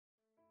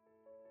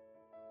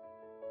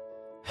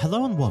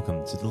Hello and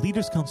welcome to the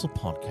Leaders Council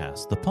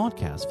podcast, the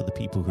podcast for the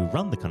people who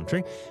run the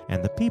country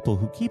and the people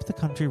who keep the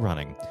country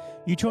running.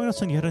 You join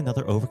us on yet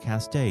another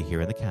overcast day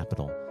here in the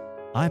capital.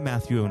 I'm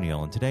Matthew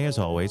O'Neill, and today, as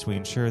always, we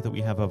ensure that we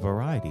have a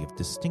variety of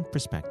distinct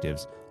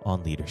perspectives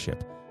on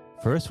leadership.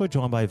 First, we're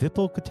joined by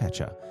Vipul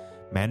Kotecha,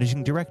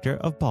 Managing Director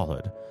of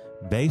Ballward,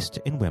 based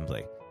in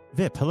Wembley.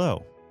 Vip,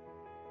 hello.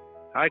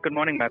 Hi, good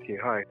morning, Matthew.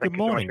 Hi, thank you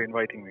so much for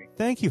inviting me.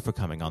 Thank you for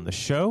coming on the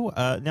show.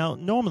 Now,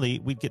 normally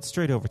we'd get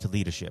straight over to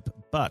leadership,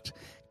 but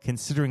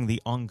considering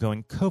the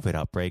ongoing COVID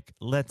outbreak,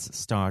 let's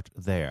start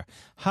there.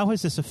 How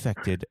has this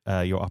affected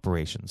your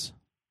operations?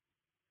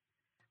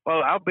 Well,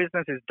 our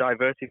business is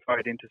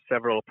diversified into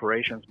several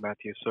operations,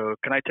 Matthew. So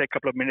can I take a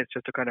couple of minutes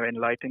just to kind of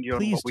enlighten you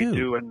on what we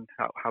do and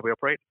how we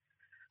operate?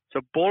 So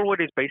Ballward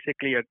is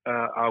basically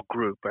our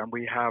group, and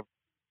we have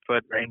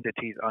further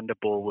entities under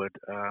Ballward.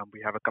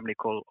 We have a company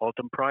called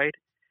Alton Pride,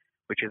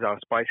 which is our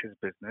spices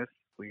business.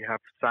 We have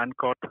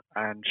Sandcott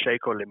and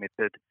Shaco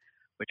Limited,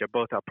 which are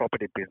both our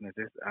property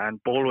businesses. And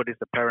Ballward is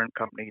the parent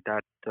company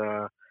that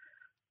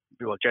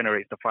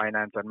generates the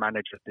finance and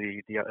manages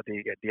the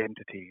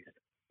entities.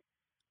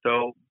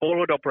 So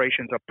Ballward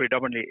operations are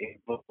predominantly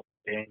involved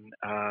in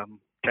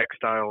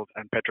textiles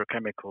and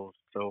petrochemicals.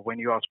 So when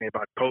you ask me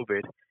about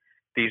COVID,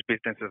 these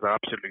businesses are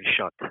absolutely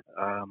shut.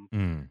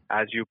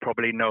 As you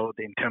probably know,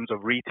 in terms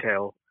of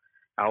retail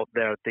out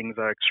there, things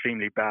are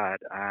extremely bad.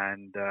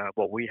 And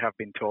what we have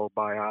been told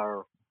by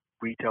our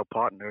retail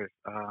partners,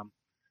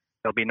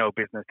 there'll be no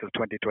business till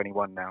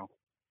 2021 now,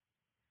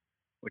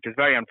 which is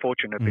very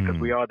unfortunate because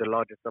we are the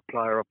largest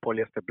supplier of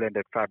polyester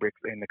blended fabrics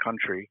in the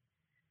country,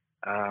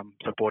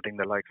 supporting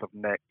the likes of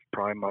Next,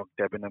 Primark,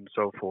 Debenham,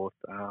 so forth.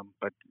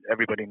 But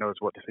everybody knows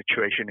what the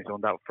situation is on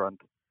that front.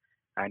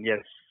 And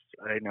yes,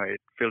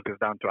 it filters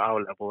down to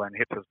our level and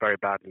hits us very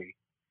badly.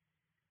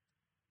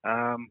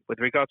 With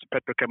regards to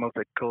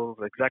petrochemicals,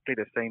 exactly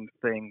the same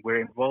thing. We're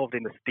involved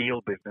in the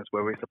steel business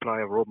where we supply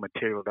a raw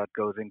material that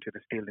goes into the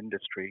steel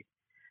industry.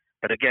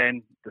 But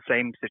again, the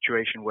same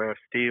situation where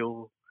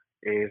steel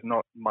is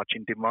not much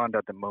in demand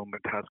at the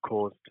moment has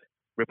caused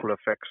ripple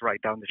effects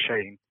right down the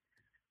chain,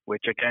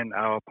 which again,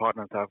 our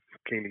partners have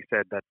clearly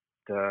said that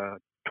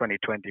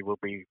 2020 will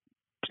be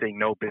seeing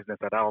no business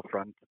at our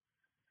front.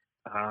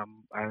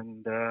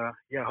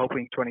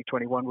 Hoping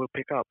 2021 will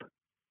pick up.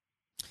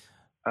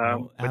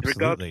 With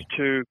regards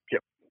to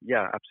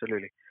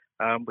absolutely.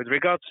 With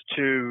regards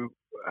to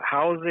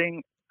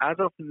housing, as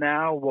of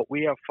now, what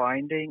we are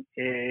finding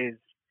is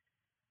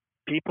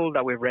people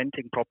that we're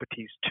renting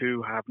properties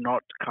to have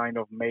not kind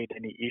of made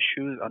any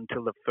issues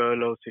until the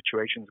furlough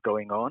situation is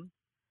going on.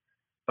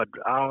 But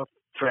our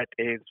threat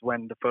is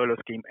when the furlough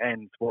scheme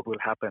ends, what will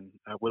happen?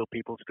 Will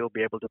people still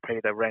be able to pay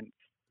their rent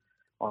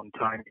on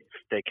time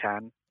if they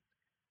can?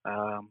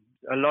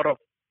 A lot of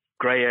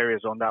grey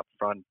areas on that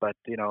front, but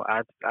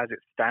as it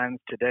stands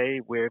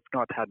today, we've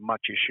not had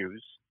much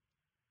issues.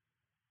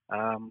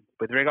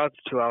 With regards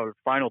to our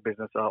final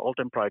business, our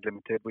Alton Pride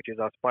Limited, which is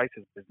our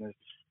spices business,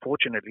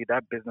 fortunately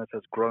that business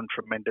has grown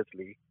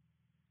tremendously,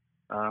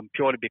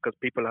 purely because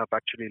people have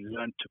actually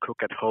learned to cook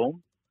at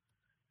home,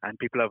 and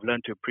people have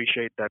learned to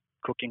appreciate that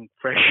cooking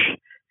fresh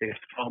is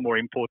far more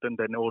important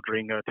than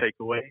ordering a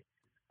takeaway.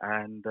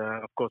 And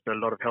of course, there are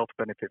a lot of health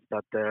benefits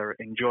that they're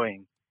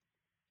enjoying.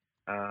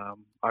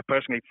 I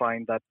personally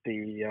find that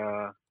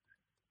the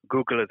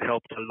Google has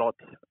helped a lot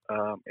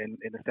in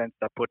the sense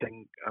that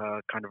putting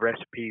kind of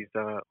recipes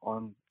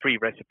on free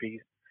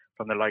recipes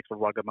from the likes of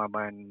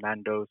Wagamama and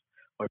Nando's,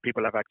 where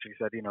people have actually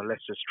said,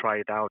 let's just try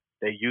it out.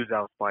 They use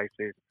our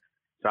spices,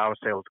 so our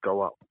sales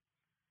go up.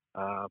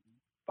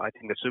 I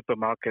think the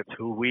supermarkets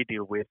who we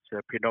deal with,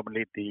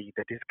 predominantly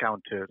the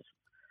discounters,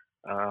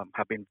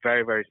 have been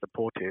very, very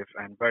supportive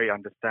and very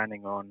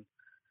understanding on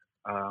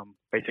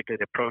basically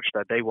the approach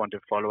that they want to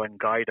follow and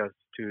guide us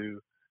to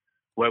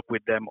work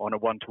with them on a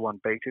one-to-one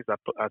basis,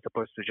 as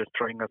opposed to just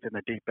throwing us in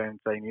the deep end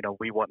saying,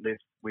 we want this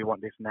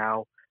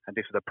now, and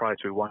this is the price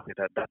we want.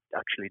 That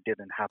actually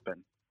didn't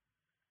happen.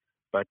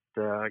 But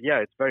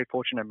it's very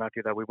fortunate,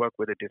 Matthew, that we work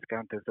with the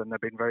discounters, and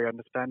they've been very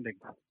understanding.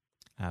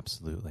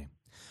 Absolutely.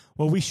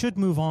 Well, we should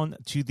move on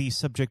to the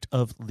subject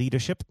of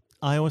leadership.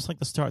 I always like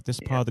to start this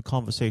part of the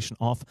conversation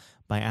off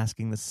by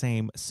asking the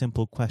same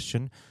simple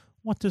question.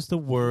 What does the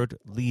word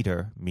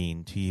leader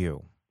mean to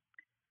you?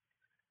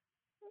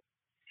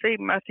 See,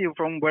 Matthew,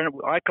 from where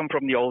I come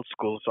from the old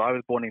school, so I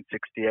was born in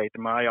 68.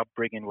 My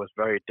upbringing was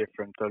very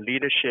different. So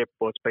leadership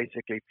was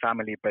basically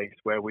family-based,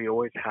 where we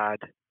always had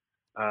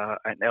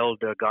an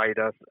elder guide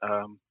us,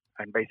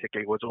 and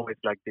basically it was always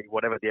like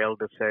whatever the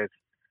elder says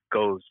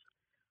goes.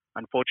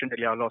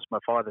 Unfortunately, I lost my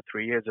father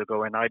 3 years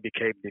ago, and I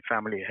became the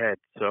family head.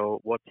 So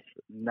what's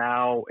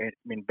now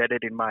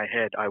embedded in my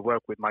head, I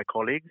work with my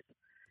colleagues,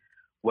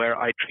 where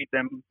I treat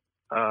them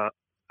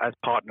as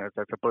partners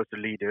as opposed to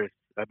leaders,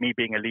 me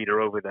being a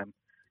leader over them.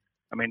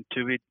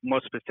 To be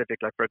more specific,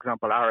 like, for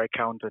example, our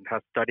accountant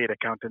has studied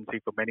accountancy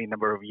for many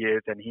number of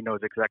years, and he knows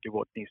exactly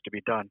what needs to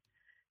be done.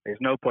 There's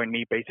no point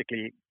me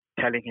basically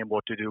telling him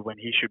what to do when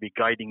he should be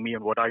guiding me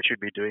on what I should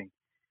be doing.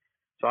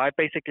 So I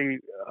basically,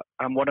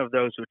 I'm one of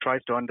those who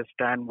tries to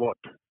understand what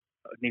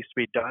needs to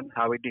be done,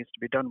 how it needs to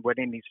be done, when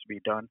it needs to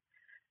be done,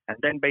 and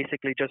then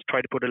basically just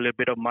try to put a little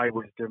bit of my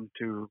wisdom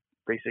to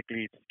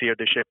basically steer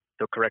the ship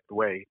the correct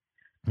way.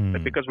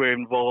 But because we're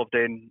involved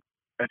in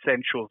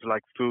essentials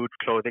like food,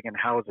 clothing, and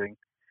housing,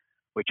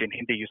 which in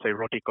Hindi you say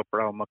roti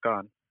kapra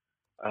makan,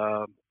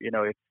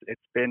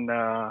 it's been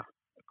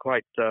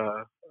quite.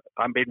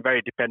 I'm being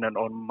very dependent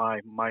on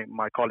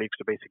my colleagues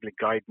to basically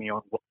guide me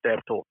on what their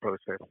thought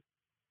process.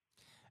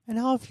 And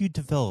how have you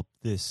developed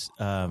this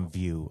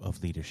view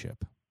of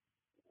leadership?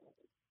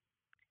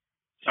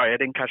 Sorry, I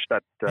didn't catch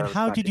that. And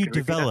how did you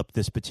develop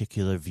this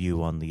particular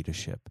view on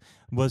leadership?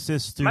 Was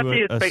this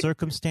through a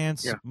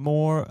circumstance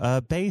more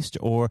based,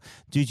 or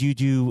did you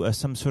do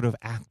some sort of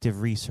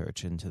active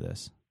research into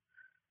this?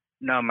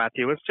 No,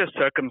 Matthew, it's just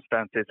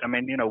circumstances. I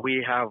mean,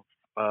 we have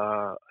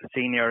a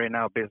senior in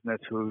our business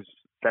who's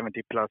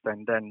 70 plus,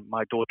 and then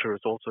my daughter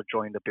has also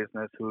joined the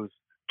business who's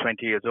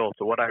 20 years old.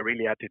 So what I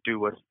really had to do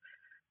was,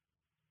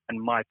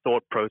 and my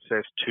thought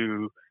process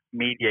to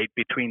mediate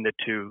between the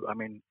two. I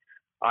mean,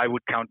 I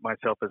would count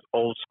myself as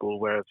old school,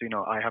 whereas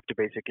I have to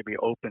basically be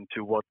open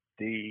to what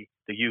the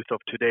youth of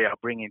today are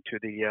bringing to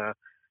the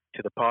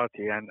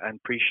party, and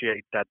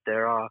appreciate that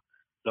there are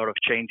a lot of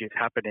changes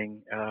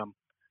happening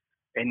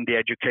in the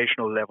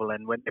educational level,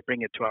 and when they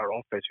bring it to our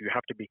office, you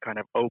have to be kind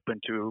of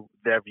open to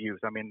their views.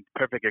 I mean,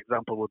 perfect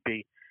example would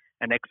be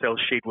an Excel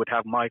sheet would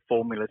have my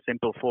formulas,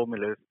 simple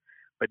formulas,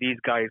 but these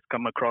guys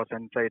come across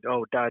and say,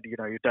 "Oh, Dad,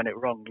 you've done it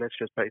wrong. Let's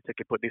just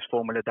basically put this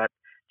formula that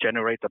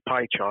generates a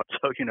pie chart."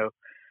 So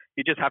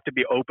you just have to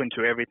be open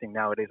to everything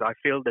nowadays. I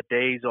feel the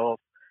days of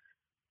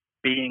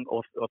being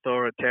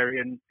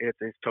authoritarian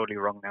is totally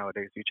wrong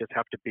nowadays. You just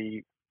have to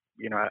be,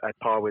 at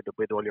par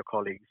with all your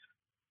colleagues.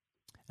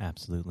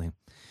 Absolutely.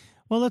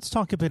 Well, let's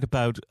talk a bit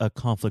about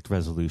conflict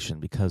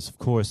resolution, because, of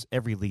course,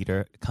 every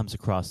leader comes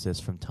across this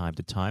from time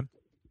to time.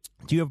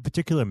 Do you have a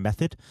particular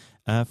method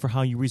for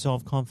how you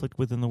resolve conflict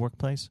within the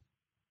workplace?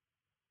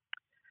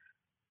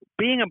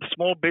 Being a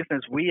small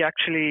business, we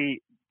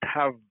actually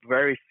have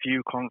very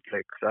few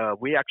conflicts.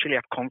 We actually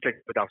have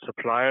conflicts with our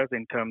suppliers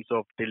in terms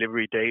of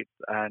delivery dates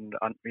and,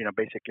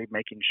 basically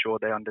making sure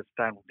they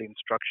understand what the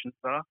instructions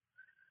are.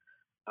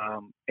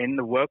 In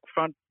the work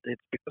front,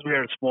 it's because we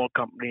are a small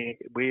company,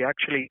 we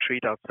actually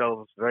treat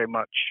ourselves very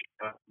much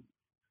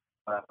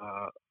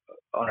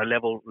on a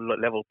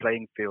level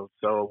playing field.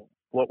 So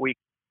what we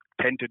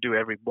tend to do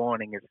every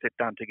morning is sit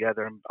down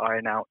together and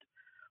iron out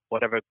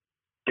whatever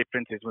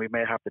differences we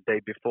may have the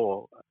day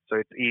before. So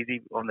it's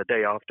easy on the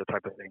day after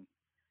type of thing.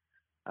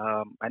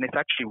 And it's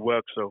actually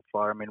worked so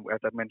far. I mean, as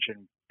I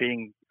mentioned,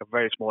 being a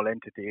very small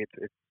entity,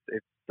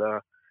 it's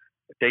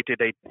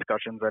day-to-day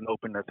discussions and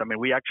openness. I mean,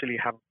 we actually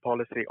have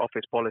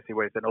office policy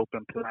where it's an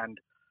open planned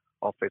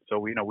office. So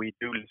we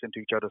do listen to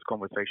each other's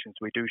conversations.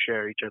 We do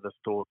share each other's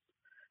thoughts.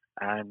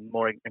 And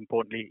more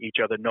importantly, each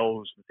other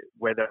knows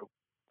whether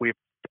we've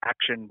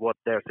actioned what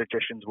their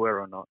suggestions were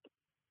or not.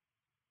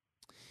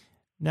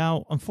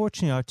 Now,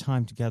 unfortunately, our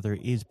time together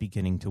is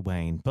beginning to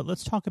wane, but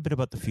let's talk a bit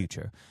about the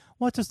future.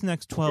 What does the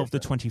next 12 to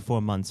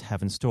 24 months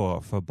have in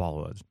store for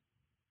Ballward?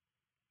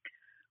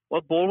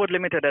 Well, Ballward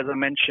Limited, as I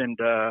mentioned,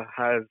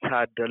 has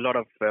had a lot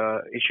of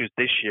issues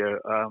this year.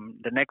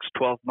 The next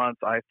 12 months,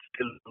 I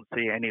still don't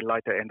see any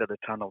light at the end of the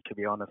tunnel, to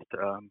be honest.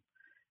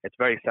 It's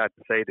very sad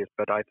to say this,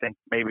 but I think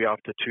maybe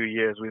after 2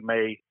 years, we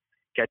may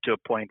get to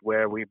a point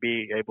where we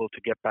be able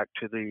to get back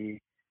to the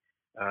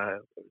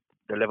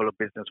level of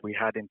business we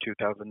had in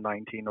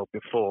 2019 or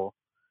before.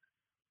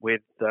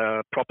 With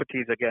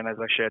properties, again, as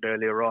I shared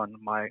earlier on,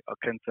 my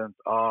concerns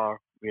are,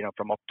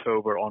 from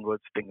October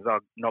onwards, things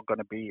are not going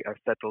to be as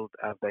settled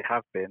as they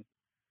have been.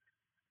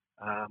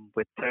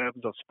 With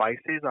terms of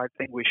spices, I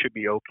think we should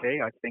be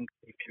okay. I think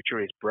the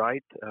future is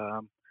bright.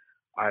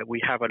 We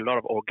have a lot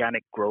of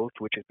organic growth,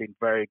 which has been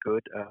very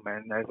good.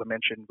 And as I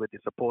mentioned, with the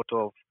support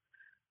of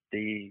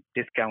the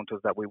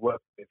discounters that we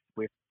work with,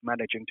 we're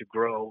managing to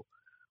grow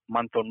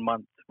month on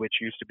month, which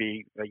used to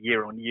be a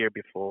year on year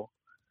before.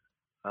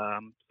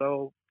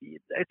 So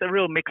it's a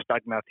real mixed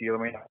bag, Matthew. I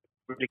mean, I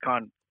really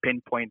can't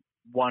pinpoint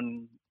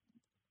one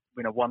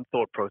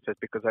thought process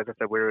because, as I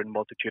said, we're in a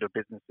multitude of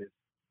businesses.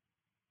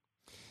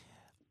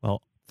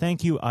 Well,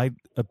 thank you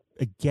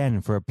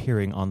again for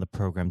appearing on the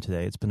program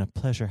today. It's been a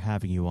pleasure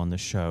having you on the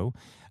show.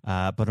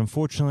 But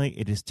unfortunately,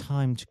 it is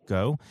time to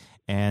go.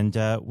 And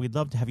we'd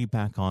love to have you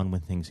back on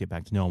when things get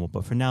back to normal.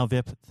 But for now,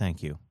 Vip,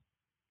 thank you.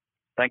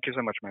 Thank you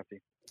so much, Matthew.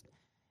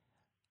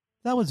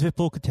 That was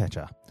Vipul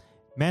Kotecha,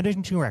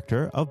 Managing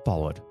Director of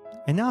Ballward.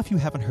 And now, if you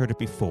haven't heard it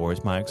before,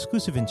 is my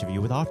exclusive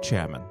interview with our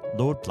chairman,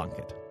 Lord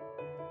Blunkett.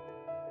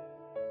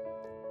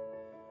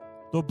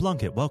 Lord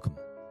Blunkett, welcome.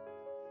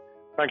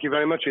 Thank you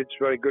very much. It's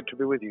very good to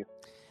be with you.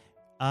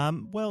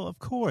 Well, of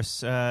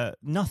course,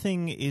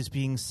 nothing is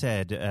being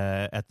said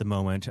at the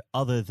moment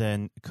other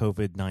than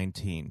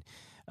COVID-19,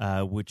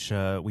 which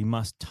we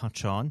must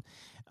touch on.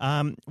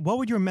 What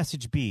would your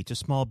message be to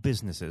small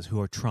businesses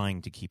who are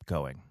trying to keep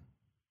going?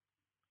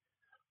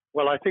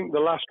 Well, I think the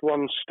last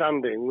ones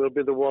standing will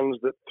be the ones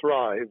that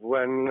thrive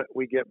when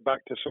we get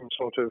back to some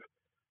sort of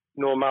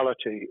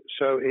normality.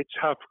 So it's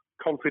have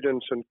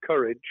confidence and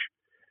courage.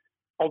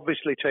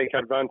 Obviously, take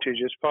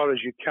advantage as far as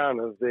you can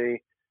of the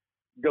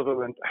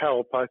government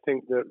help. I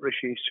think that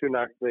Rishi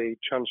Sunak, the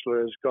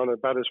Chancellor, has gone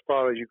about as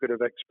far as you could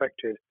have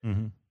expected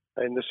in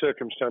the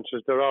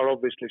circumstances. There are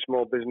obviously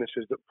small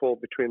businesses that fall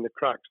between the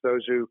cracks.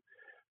 Those who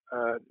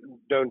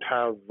don't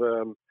have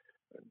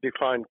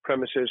defined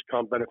premises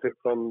can't benefit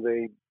from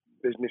the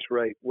business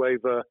rate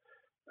waiver,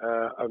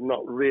 have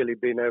not really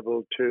been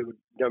able to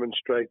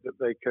demonstrate that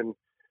they can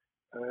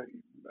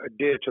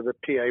adhere to the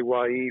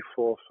PAYE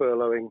for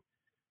furloughing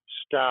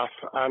staff,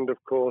 and of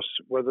course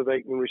whether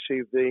they can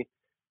receive the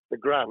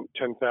grant,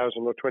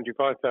 10,000 or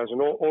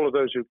 25,000. All of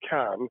those who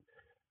can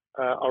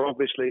are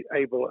obviously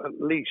able at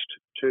least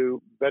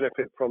to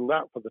benefit from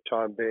that for the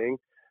time being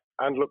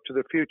and look to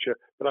the future.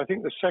 But I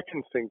think the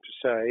second thing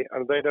to say,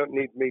 and they don't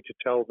need me to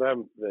tell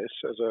them this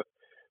as a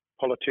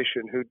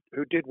politician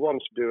who did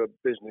once do a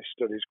business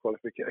studies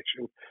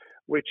qualification,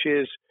 which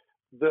is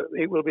that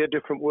it will be a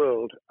different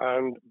world,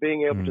 and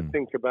being able to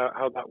think about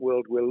how that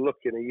world will look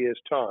in a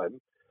year's time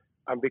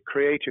and be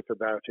creative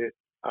about it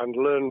and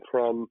learn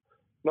from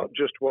not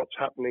just what's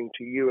happening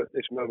to you at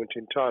this moment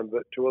in time,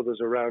 but to others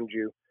around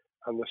you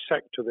and the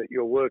sector that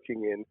you're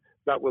working in,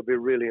 that will be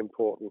really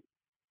important.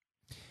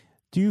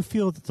 Do you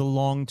feel that the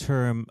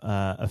long-term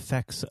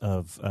effects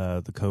of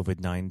the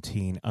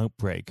COVID-19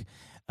 outbreak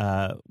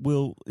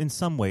will in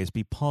some ways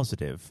be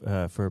positive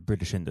for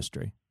British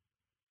industry?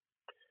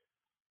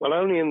 Well,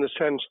 only in the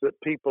sense that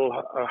people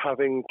are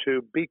having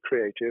to be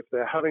creative,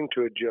 they're having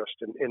to adjust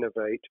and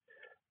innovate.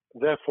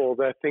 Therefore,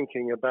 they're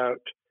thinking about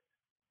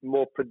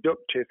more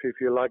productive, if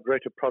you like,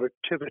 greater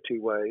productivity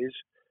ways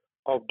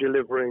of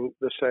delivering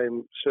the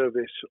same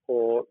service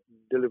or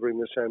delivering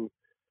the same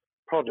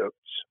products.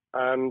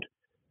 And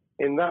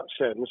in that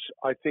sense,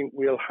 I think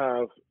we'll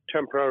have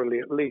temporarily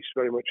at least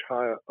very much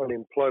higher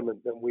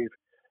unemployment than we've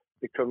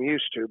become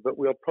used to, but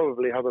we'll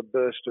probably have a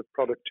burst of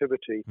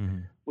productivity,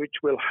 which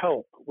will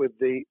help with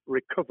the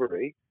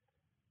recovery.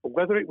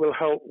 Whether it will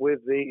help with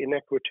the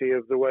inequity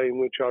of the way in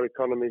which our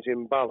economy is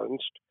imbalanced,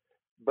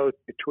 both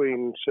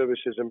between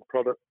services and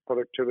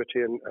productivity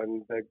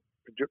and the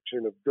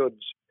production of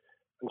goods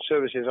and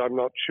services, I'm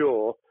not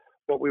sure.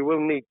 What we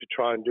will need to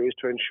try and do is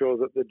to ensure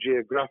that the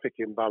geographic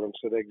imbalance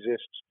that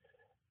exists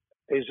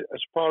is, as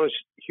far as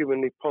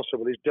humanly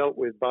possible, is dealt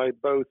with by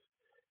both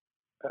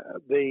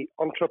the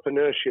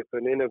entrepreneurship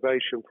and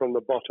innovation from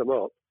the bottom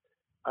up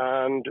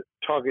and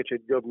targeted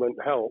government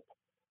help,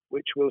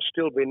 which will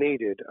still be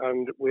needed.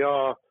 And we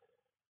are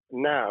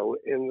now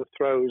in the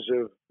throes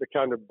of the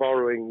kind of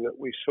borrowing that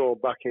we saw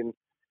back in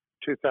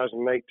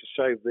 2008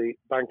 to save the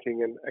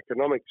banking and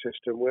economic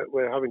system.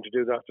 We're having to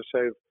do that to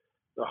save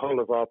the whole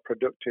of our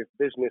productive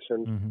business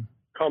and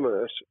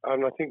commerce,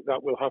 and I think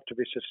that will have to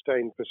be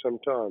sustained for some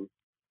time.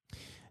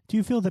 Do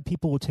you feel that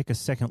people will take a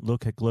second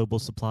look at global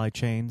supply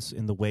chains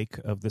in the wake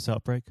of this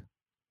outbreak?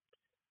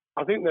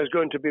 I think there's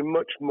going to be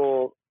much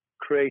more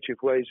creative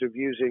ways of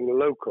using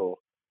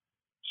local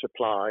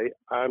supply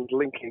and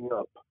linking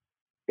up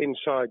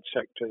inside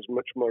sectors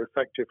much more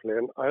effectively.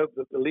 And I hope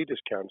that the Leaders'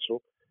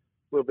 Council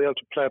will be able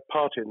to play a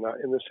part in that,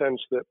 in the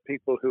sense that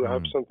people who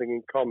have something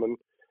in common,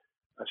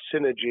 a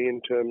synergy in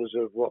terms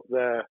of what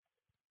they're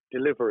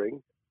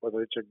delivering,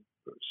 whether it's a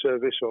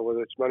service or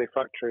whether it's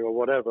manufacturing or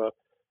whatever,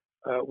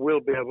 will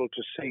be able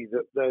to see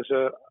that there's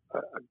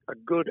a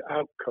good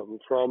outcome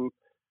from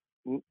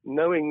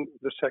knowing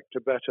the sector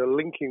better,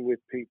 linking with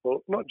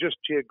people, not just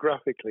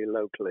geographically,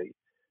 locally,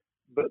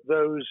 but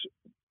those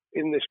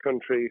in this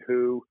country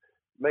who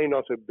may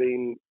not have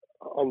been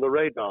on the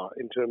radar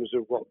in terms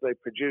of what they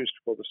produced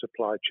for the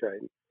supply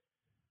chain.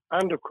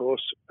 And of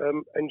course,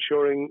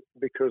 ensuring,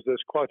 because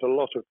there's quite a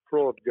lot of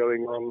fraud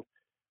going on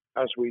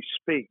as we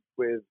speak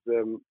with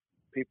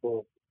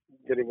people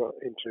getting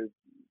into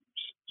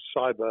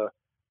cyber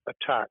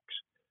attacks,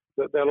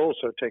 that they'll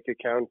also take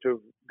account of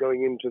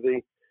going into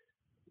the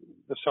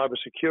cyber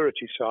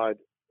security side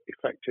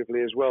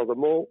effectively as well. The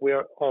more we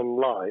are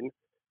online,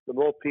 the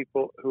more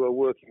people who are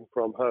working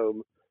from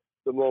home,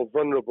 the more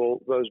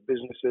vulnerable those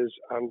businesses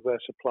and their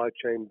supply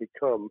chain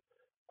become.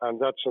 And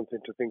that's something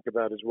to think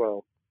about as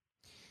well.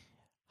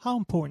 How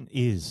important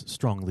is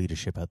strong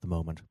leadership at the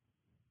moment?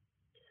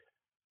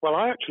 Well,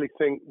 I actually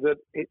think that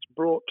it's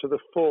brought to the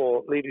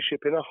fore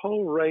leadership in a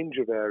whole range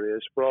of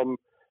areas, from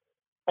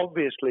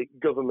obviously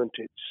government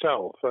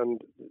itself, and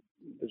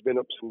there's been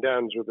ups and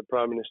downs with the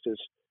Prime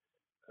Minister's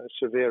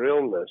severe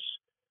illness,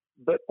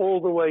 but all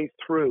the way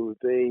through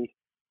the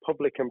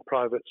public and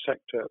private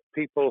sector,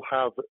 people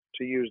have,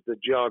 to use the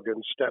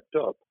jargon, stepped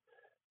up,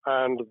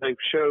 and they've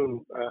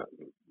shown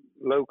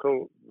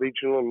local,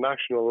 regional,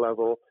 national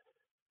level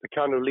the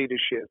kind of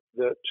leadership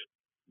that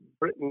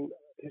Britain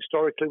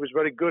historically was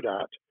very good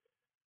at.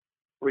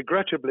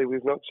 Regrettably,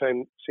 we've not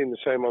seen the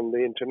same on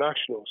the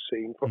international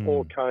scene for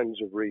all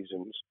kinds of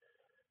reasons,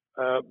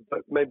 but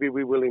maybe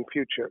we will in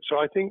future. So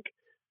I think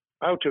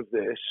out of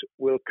this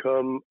will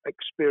come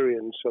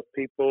experience of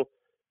people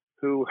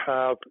who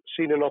have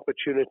seen an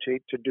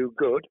opportunity to do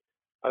good,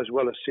 as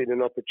well as seen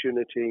an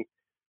opportunity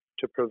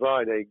to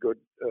provide a good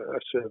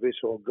service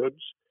or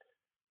goods,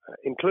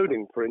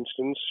 including, for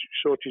instance,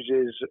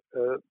 shortages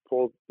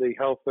for the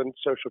health and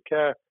social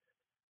care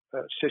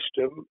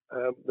system,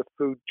 the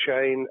food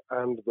chain,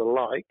 and the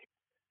like.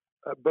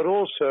 But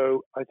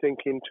also, I think,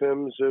 in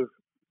terms of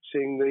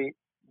seeing the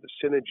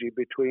synergy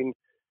between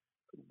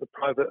the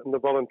private and the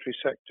voluntary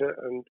sector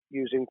and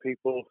using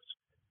people's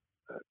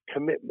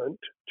commitment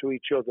to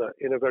each other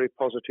in a very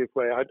positive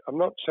way. I'm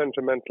not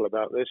sentimental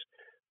about this.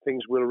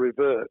 Things will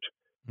revert.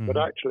 But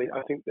actually,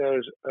 I think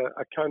there's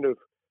a kind of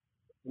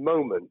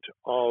moment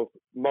of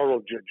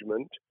moral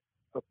judgment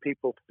of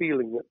people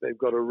feeling that they've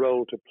got a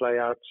role to play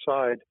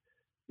outside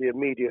the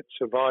immediate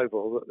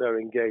survival that they're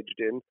engaged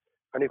in.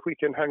 And if we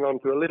can hang on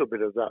to a little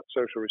bit of that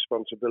social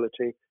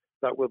responsibility,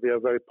 that will be a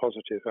very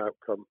positive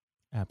outcome.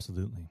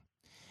 Absolutely.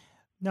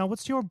 Now,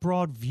 what's your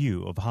broad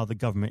view of how the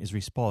government is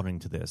responding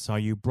to this? Are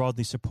you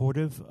broadly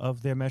supportive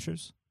of their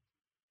measures?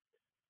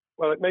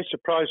 Well, it may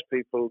surprise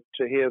people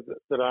to hear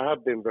that I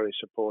have been very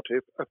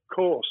supportive. Of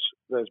course,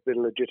 there's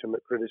been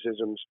legitimate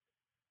criticisms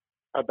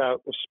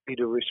about the speed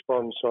of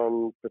response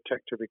on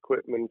protective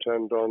equipment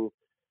and on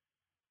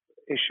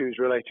issues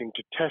relating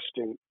to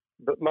testing.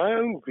 But my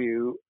own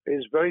view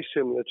is very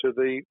similar to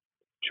the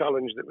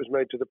challenge that was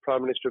made to the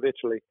Prime Minister of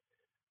Italy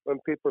when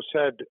people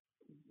said,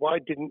 why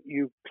didn't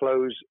you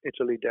close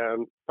Italy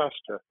down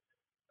faster?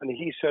 And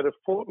he said, a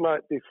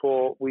fortnight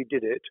before we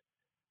did it,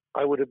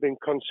 I would have been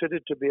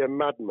considered to be a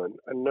madman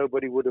and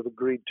nobody would have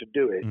agreed to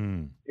do it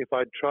if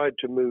I'd tried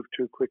to move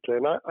too quickly.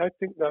 And I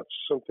think that's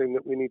something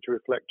that we need to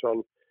reflect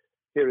on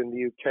here in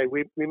the UK.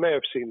 We may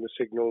have seen the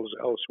signals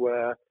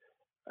elsewhere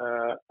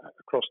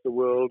across the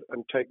world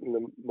and taken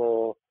them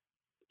more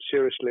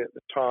seriously at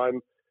the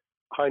time.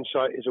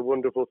 Hindsight is a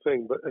wonderful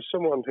thing, but as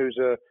someone who's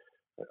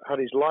had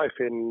his life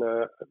in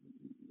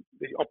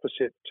the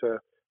opposite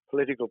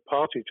political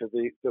party to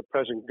the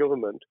present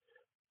government,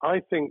 I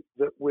think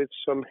that with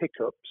some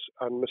hiccups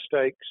and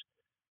mistakes,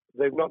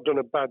 they've not done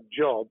a bad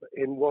job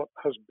in what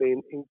has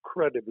been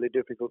incredibly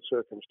difficult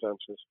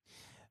circumstances.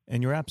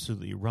 And you're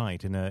absolutely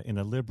right. In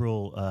a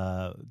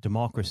liberal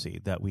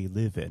democracy that we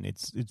live in,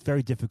 it's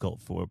very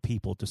difficult for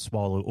people to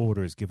swallow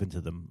orders given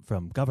to them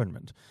from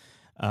government.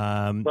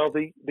 Well,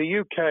 the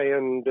UK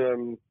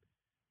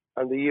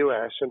and the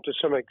US, and to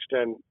some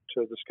extent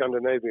the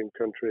Scandinavian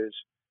countries,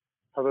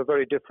 have a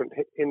very different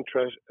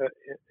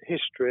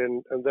history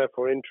and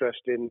therefore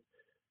interest in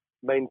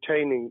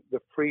maintaining the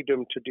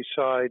freedom to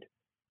decide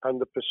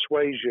and the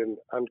persuasion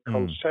and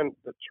consent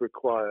that's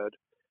required.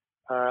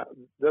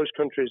 Those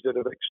countries that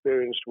have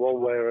experienced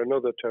one way or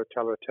another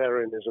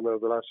totalitarianism over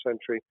the last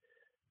century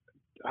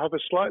have a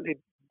slightly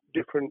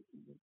different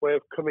way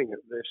of coming at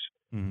this.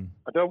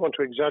 I don't want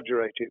to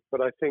exaggerate it, but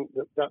I think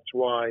that that's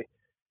why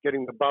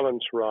getting the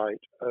balance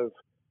right of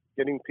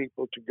getting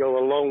people to go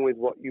along with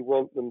what you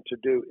want them to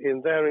do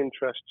in their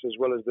interests as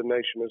well as the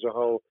nation as a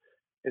whole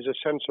is a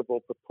sensible,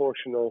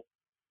 proportional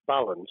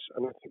balance.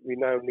 And I think we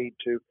now need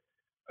to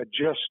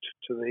adjust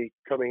to the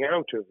coming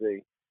out of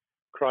the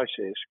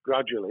crisis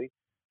gradually,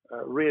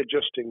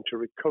 readjusting to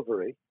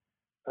recovery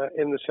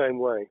in the same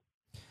way.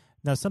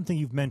 Now, something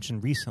you've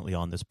mentioned recently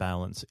on this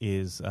balance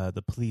is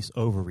the police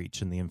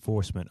overreach in the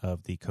enforcement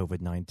of the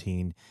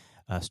COVID-19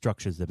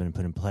 structures that have been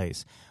put in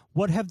place.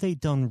 What have they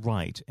done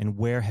right, and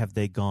where have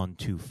they gone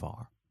too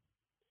far?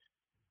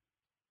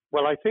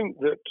 Well, I think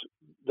that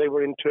they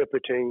were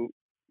interpreting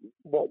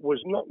what was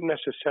not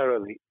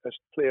necessarily as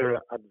clear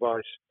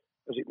advice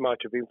as it might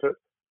have been for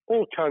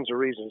all kinds of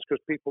reasons,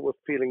 because people were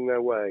feeling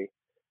their way.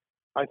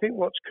 I think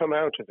what's come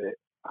out of it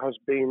has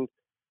been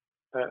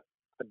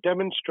a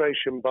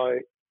demonstration by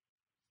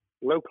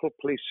local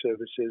police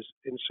services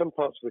in some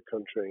parts of the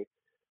country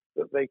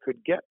that they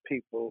could get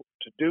people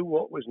to do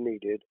what was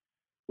needed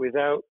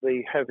without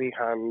the heavy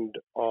hand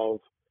of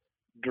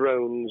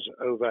drones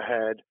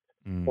overhead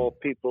or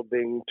people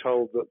being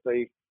told that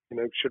they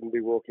shouldn't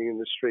be walking in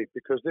the street,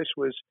 because this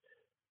was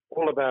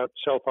all about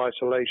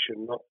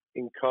self-isolation, not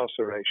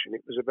incarceration.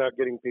 It was about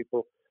getting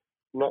people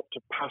not to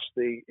pass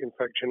the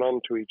infection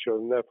on to each other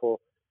and therefore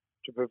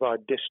to provide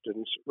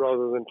distance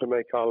rather than to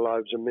make our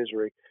lives a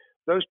misery.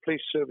 Those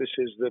police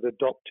services that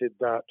adopted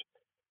that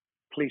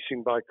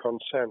policing by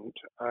consent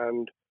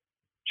and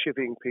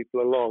chivying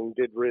people along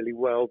did really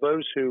well.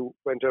 Those who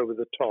went over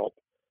the top,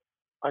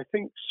 I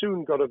think,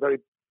 soon got a very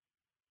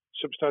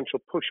substantial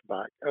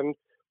pushback. And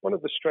one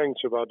of the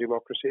strengths of our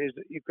democracy is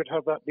that you could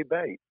have that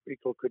debate.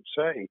 People could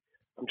say,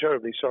 I'm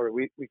terribly sorry,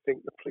 we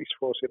think the police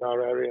force in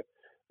our area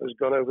has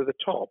gone over the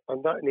top.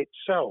 And that in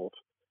itself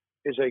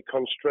is a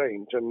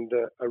constraint and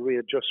a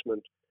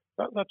readjustment.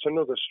 That's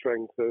another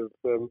strength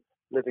of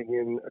living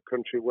in a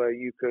country where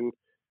you can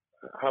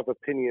have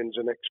opinions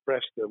and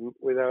express them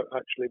without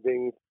actually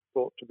being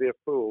thought to be a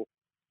fool.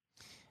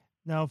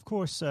 Now, of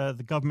course,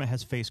 the government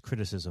has faced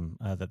criticism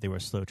that they were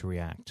slow to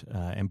react,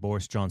 and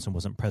Boris Johnson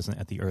wasn't present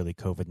at the early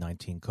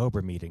COVID-19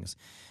 COBRA meetings.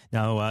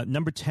 Now,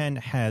 Number 10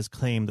 has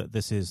claimed that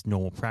this is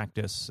normal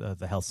practice.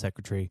 The health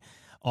secretary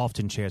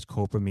often chairs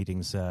corporate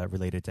meetings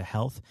related to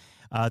health.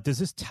 Does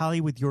this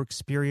tally with your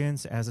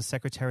experience as a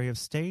Secretary of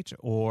State,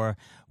 or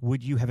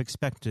would you have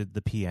expected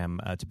the PM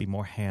to be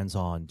more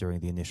hands-on during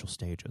the initial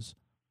stages?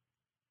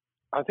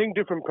 I think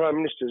different prime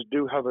ministers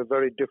do have a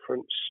very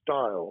different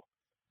style.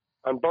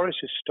 And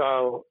Boris's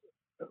style,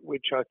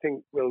 which I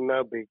think will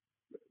now be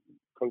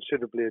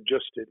considerably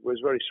adjusted, was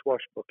very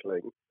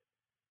swashbuckling.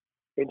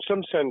 In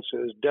some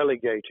senses,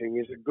 delegating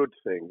is a good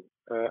thing,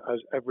 as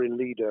every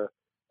leader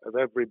of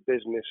every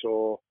business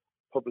or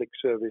public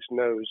service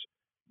knows.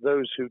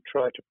 Those who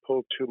try to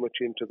pull too much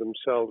into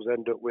themselves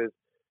end up with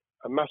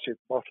a massive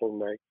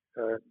bottleneck,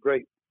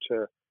 great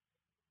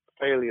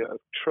failure of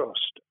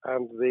trust,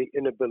 and the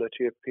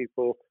inability of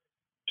people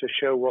to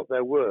show what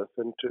they're worth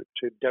and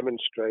to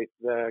demonstrate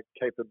their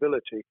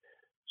capability.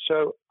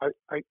 So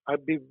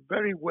I'd be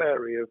very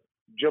wary of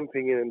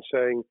jumping in and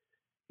saying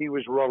he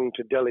was wrong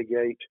to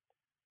delegate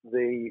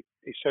the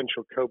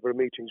essential COBRA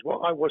meetings.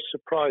 What I was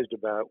surprised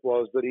about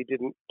was that he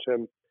didn't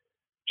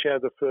chair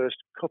the first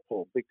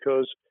couple,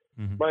 because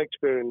my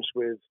experience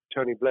with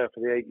Tony Blair for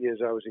the 8 years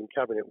I was in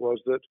Cabinet was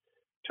that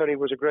Tony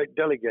was a great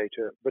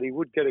delegator, but he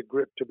would get a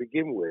grip to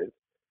begin with,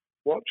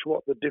 watch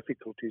what the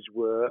difficulties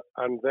were,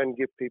 and then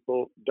give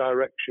people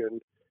direction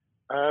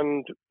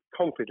and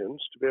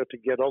confidence to be able to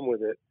get on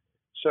with it.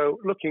 So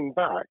looking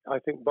back, I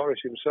think Boris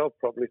himself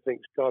probably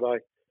thinks, God, I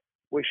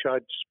wish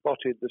I'd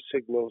spotted the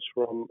signals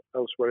from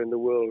elsewhere in the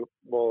world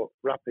more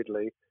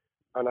rapidly,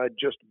 and I'd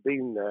just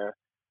been there.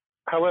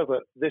 However,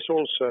 this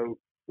also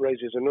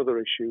raises another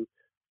issue.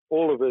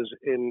 All of us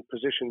in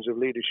positions of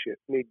leadership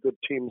need good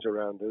teams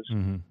around us.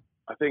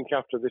 I think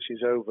after this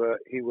is over,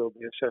 he will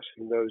be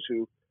assessing those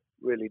who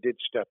really did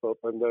step up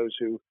and those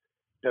who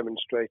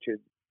demonstrated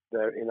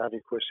their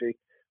inadequacy.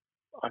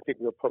 I think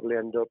we'll probably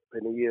end up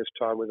in a year's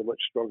time with a much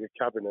stronger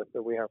cabinet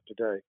than we have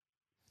today.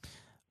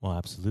 Well,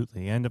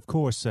 absolutely. And of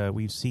course,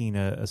 we've seen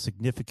a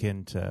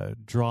significant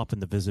drop in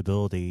the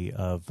visibility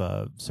of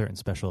certain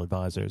special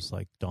advisors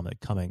like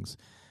Dominic Cummings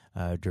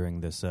during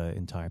this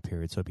entire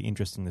period. So it'd be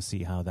interesting to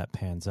see how that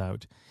pans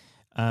out.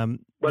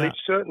 It's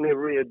certainly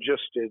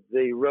readjusted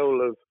the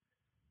role of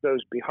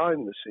those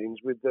behind the scenes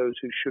with those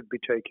who should be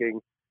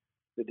taking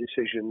the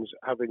decisions,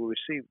 having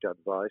received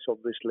advice.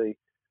 Obviously,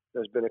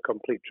 there's been a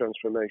complete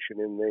transformation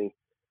in the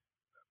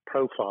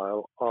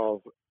profile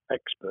of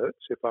experts,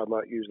 if I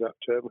might use that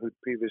term, who'd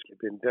previously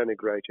been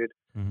denigrated.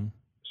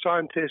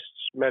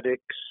 Scientists,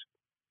 medics,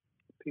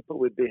 people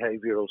with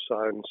behavioral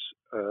science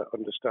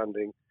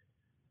understanding.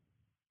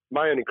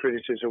 My only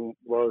criticism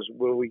was,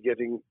 were we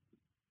getting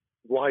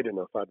wide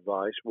enough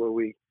advice? Were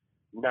we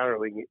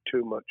narrowing it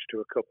too much to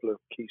a couple of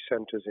key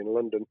centres in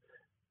London?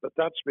 But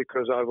that's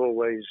because I've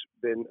always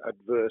been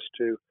adverse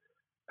to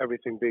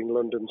everything being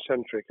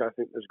London-centric. I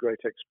think there's great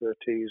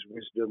expertise,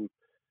 wisdom,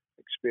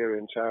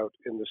 experience out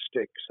in the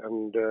sticks,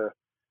 and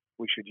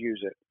we should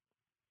use it.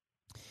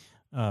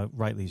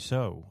 Rightly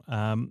so.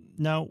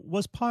 Now,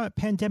 was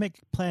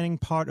pandemic planning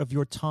part of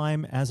your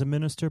time as a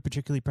minister,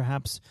 particularly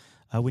perhaps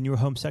when you were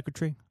Home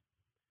Secretary?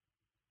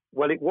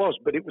 Well, it was,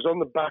 but it was on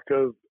the back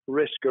of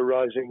risk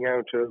arising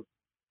out of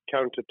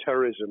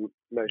counter-terrorism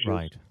measures.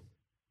 Right.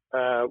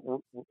 I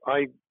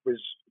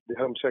was the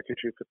Home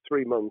Secretary for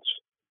 3 months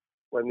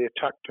when the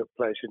attack took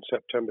place in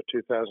September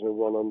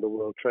 2001 on the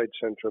World Trade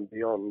Center and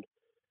beyond.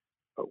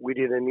 We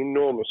did an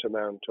enormous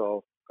amount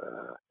of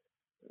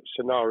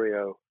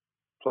scenario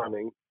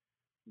planning,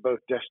 both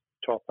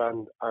desktop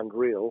and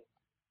real.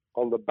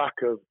 On the back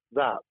of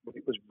that,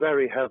 it was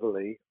very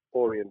heavily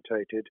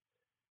orientated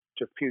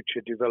to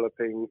future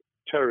developing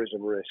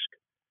terrorism risk.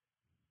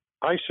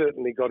 I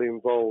certainly got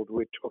involved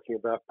with talking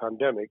about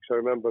pandemics. I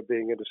remember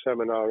being at a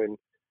seminar in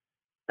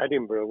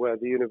Edinburgh where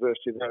the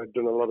university there had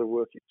done a lot of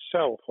work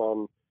itself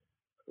on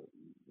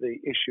the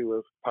issue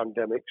of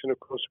pandemics. And of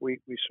course, we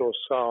saw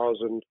SARS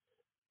and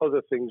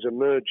other things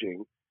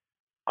emerging.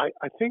 I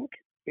think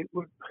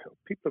people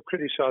have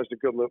criticised the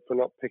government for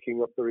not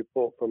picking up the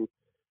report from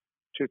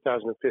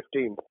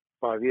 2015,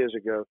 5 years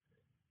ago.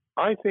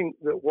 I think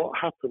that what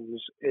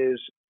happens is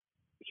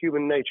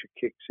human nature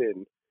kicks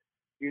in.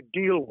 You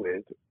deal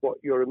with what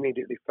you're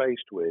immediately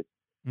faced with.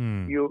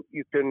 You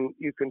can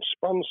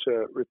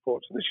sponsor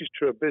reports, and this is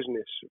true of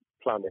business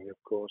planning, of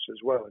course, as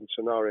well, and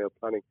scenario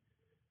planning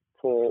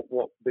for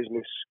what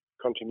business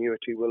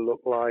continuity will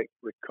look like,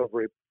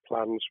 recovery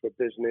plans for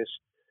business,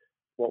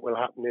 what will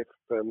happen if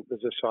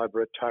there's a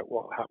cyber attack,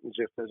 what happens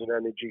if there's an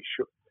energy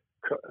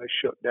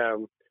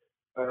shutdown.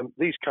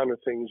 These kind of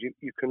things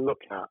you can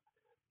look at,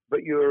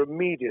 but you're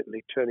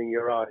immediately turning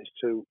your eyes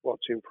to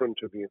what's in front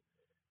of you.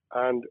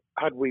 And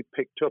had we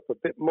picked up a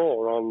bit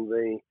more on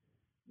the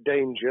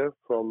danger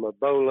from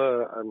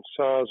Ebola and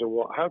SARS and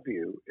what have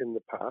you in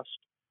the past,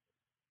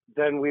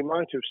 then we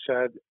might have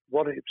said,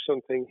 what if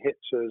something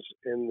hits us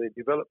in the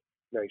developed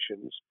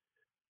nations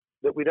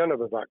that we don't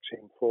have a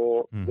vaccine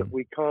for, that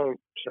we can't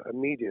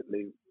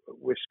immediately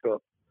whisk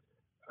up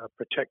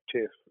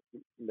protective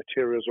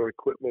materials or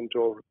equipment,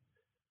 or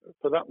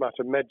for that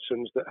matter,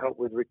 medicines that help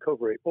with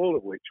recovery, all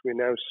of which we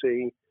now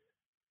see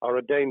are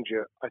a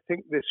danger. I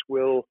think this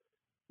will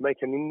make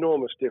an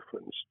enormous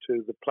difference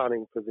to the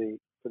planning for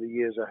the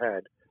years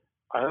ahead.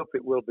 I hope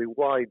it will be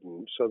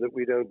widened so that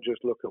we don't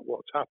just look at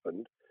what's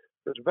happened,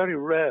 but very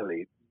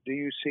rarely do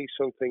you see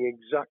something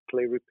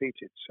exactly repeat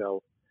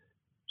itself.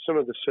 Some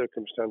of the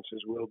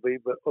circumstances will be,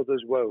 but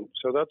others won't.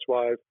 So that's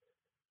why I've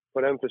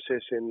put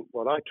emphasis in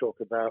what I talk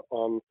about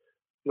on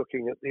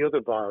looking at the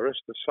other virus,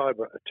 the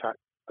cyber attack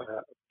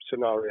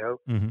scenario,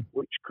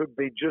 which could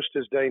be just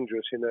as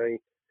dangerous in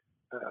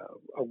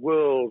a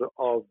world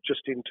of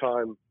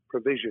just-in-time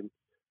provision.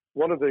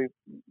 One of the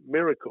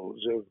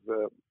miracles of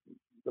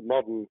the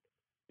modern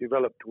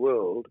developed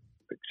world,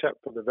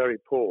 except for the very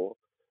poor,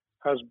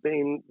 has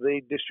been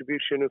the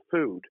distribution of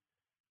food.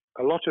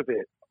 A lot of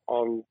it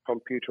on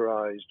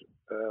computerized,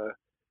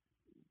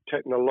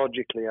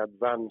 technologically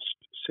advanced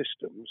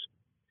systems.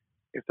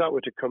 If that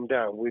were to come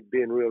down, we'd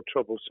be in real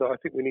trouble. So I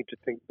think we need to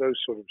think those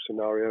sort of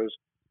scenarios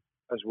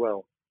as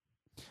well.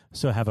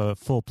 So have a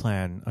full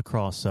plan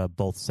across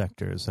both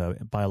sectors,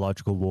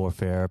 biological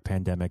warfare,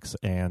 pandemics,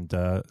 and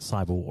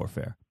cyber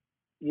warfare.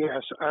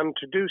 Yes, and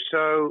to do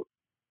so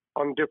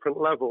on different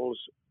levels.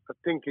 I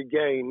think,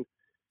 again,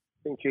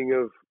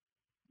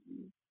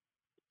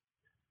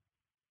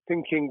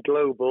 thinking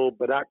global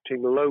but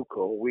acting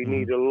local, we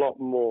need a lot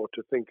more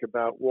to think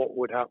about what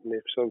would happen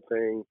if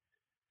something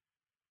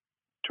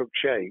took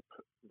shape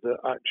that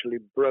actually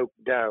broke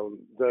down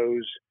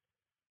those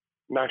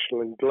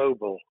national and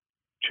global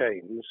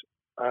chains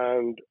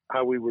and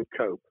how we would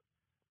cope.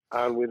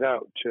 And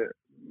without,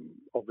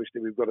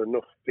 obviously, we've got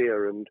enough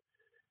fear and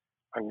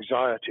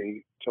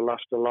anxiety to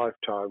last a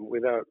lifetime.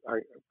 Without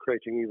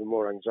creating even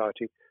more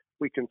anxiety,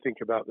 we can think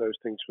about those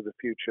things for the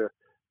future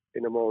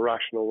in a more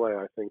rational way,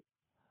 I think.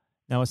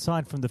 Now,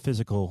 aside from the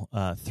physical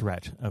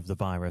threat of the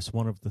virus,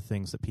 one of the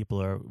things that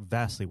people are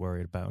vastly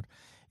worried about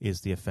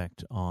is the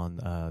effect on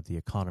the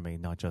economy,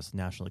 not just the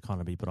national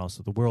economy, but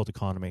also the world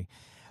economy.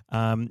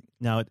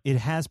 Now, it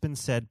has been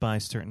said by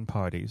certain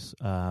parties,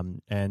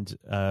 and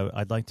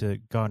I'd like to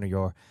garner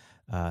your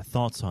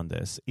thoughts on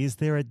this. Is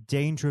there a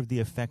danger of the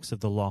effects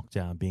of the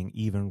lockdown being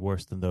even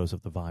worse than those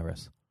of the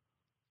virus?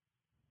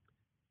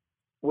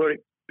 Were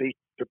it be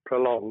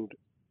prolonged,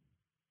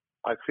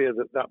 I fear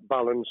that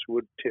balance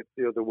would tip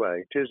the other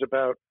way. It is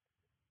about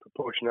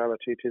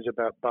proportionality. It is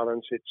about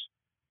balance. It's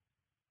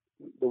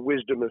the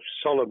wisdom of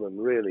Solomon,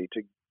 really,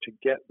 to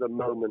get the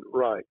moment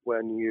right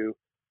when you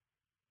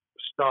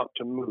start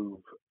to move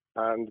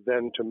and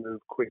then to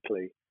move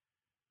quickly.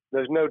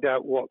 There's no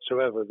doubt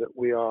whatsoever that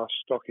we are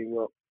stocking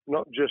up,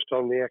 not just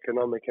on the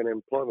economic and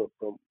employment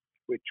front,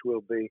 which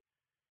will be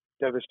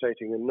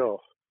devastating enough,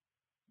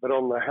 but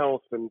on the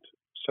health and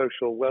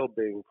social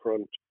well-being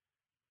front,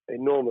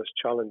 enormous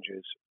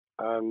challenges.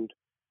 And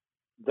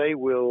they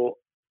will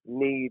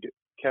need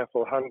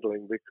careful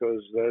handling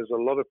because there's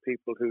a lot of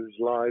people whose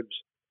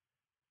lives,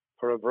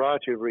 for a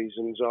variety of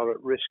reasons, are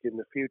at risk in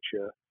the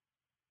future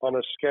on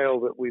a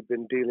scale that we've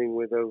been dealing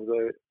with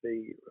over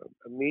the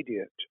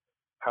immediate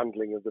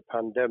handling of the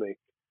pandemic,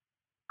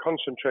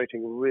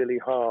 concentrating really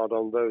hard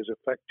on those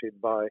affected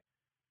by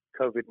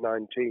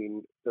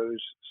COVID-19, those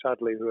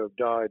sadly who have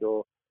died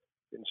or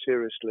been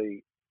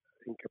seriously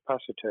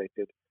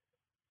incapacitated.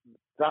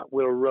 That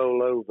will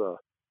roll over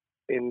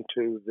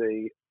into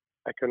the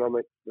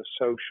economic, the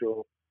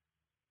social,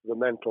 the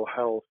mental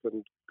health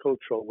and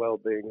cultural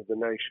well-being of the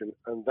nation,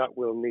 and that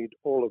will need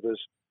all of us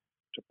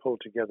to pull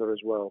together as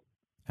well.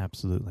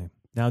 Absolutely.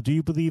 Now, do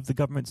you believe the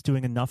government's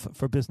doing enough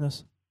for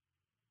business?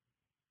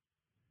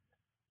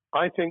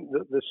 I think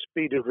that the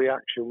speed of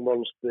reaction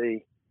once the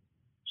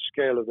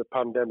scale of the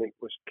pandemic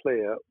was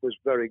clear was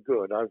very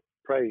good. I've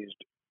praised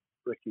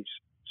Rishi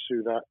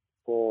Sunak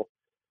for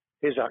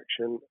his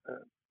action.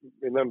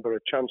 Remember, a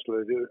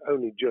chancellor who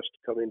only just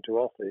come into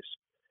office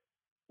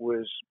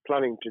was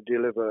planning to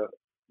deliver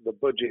the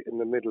budget in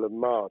the middle of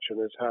March and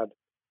has had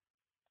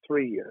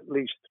at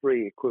least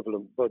three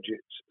equivalent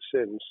budgets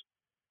since.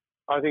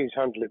 I think he's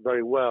handled it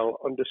very well.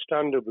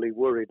 Understandably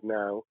worried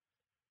now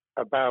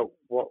about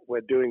what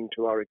we're doing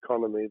to our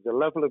economy. The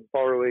level of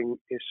borrowing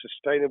is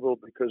sustainable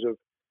because of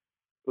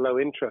low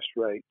interest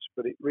rates,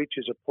 but it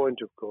reaches a point,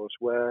 of course,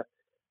 where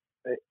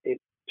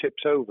it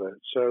tips over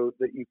so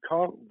that you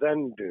can't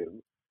then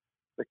do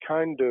the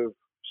kind of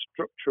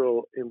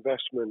structural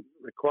investment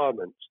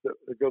requirements that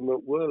the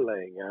government were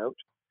laying out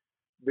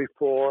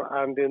before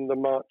and in the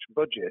March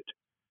budget.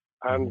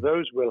 And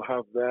those will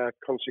have their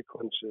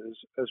consequences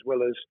as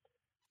well as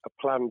a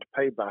planned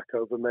payback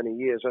over many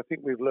years. I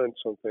think we've learned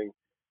something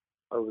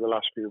over the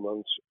last few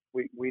months.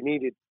 We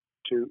needed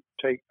to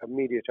take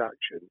immediate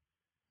action.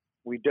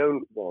 We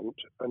don't want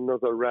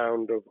another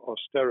round of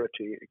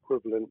austerity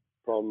equivalent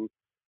from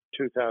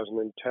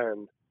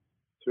 2010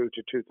 through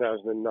to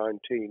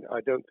 2019.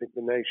 I don't think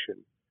the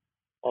nation,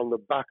 on the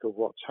back of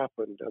what's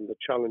happened and the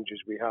challenges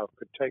we have,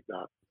 could take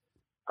that.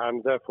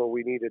 And therefore,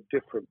 we need a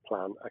different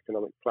plan,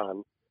 economic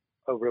plan,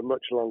 over a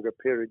much longer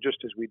period,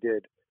 just as we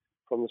did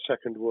from the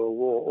Second World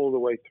War all the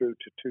way through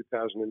to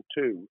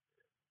 2002,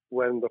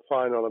 when the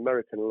final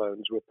American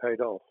loans were paid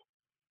off.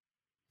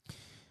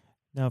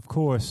 Now, of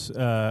course,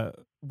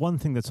 one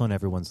thing that's on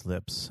everyone's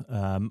lips.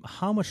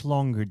 How much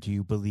longer do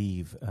you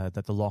believe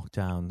that the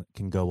lockdown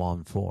can go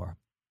on for?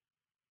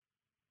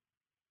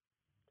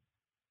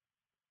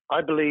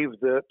 I believe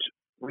that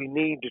we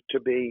need to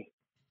be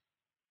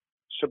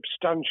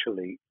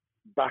substantially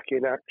back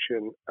in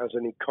action as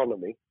an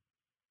economy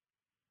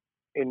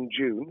in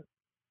June.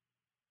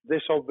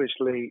 This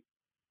obviously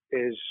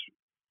is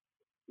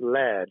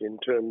led in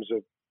terms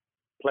of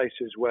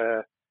places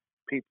where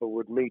people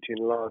would meet in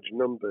large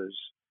numbers,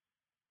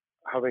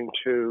 having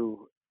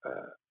to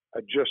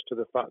adjust to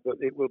the fact that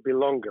it will be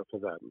longer for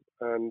them.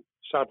 And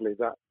sadly,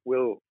 that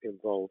will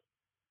involve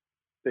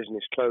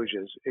business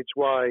closures. It's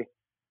why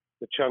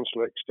the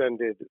Chancellor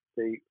extended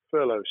the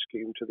furlough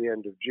scheme to the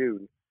end of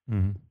June.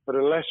 Mm-hmm. But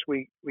unless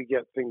we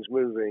get things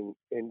moving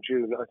in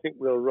June, I think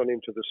we'll run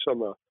into the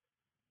summer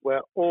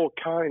where all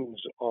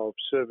kinds of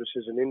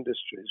services and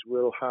industries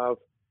will have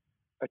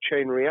a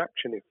chain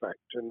reaction effect.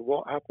 And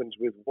what happens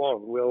with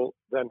one will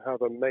then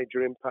have a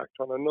major impact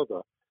on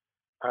another.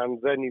 And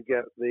then you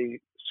get the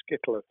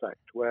skittle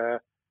effect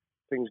where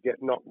things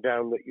get knocked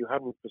down that you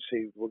hadn't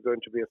perceived were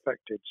going to be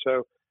affected.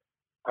 So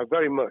I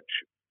very much,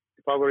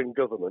 if I were in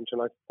government, and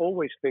I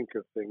always think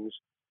of things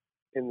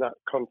in that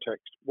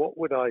context, what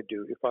would I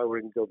do if I were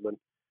in government?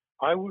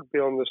 I would be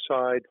on the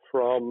side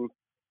from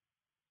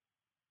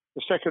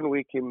the second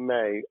week in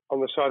May,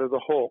 on the side of the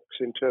hawks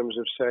in terms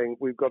of saying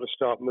we've got to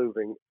start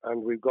moving,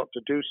 and we've got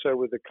to do so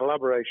with the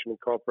collaboration and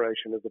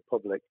cooperation of the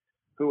public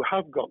who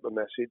have got the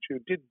message, who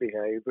did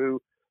behave,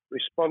 who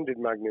responded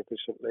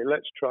magnificently.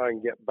 Let's try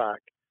and get back,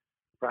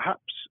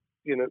 perhaps,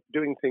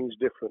 doing things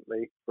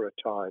differently for a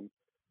time,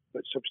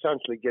 but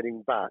substantially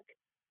getting back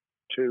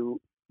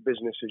to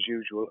business as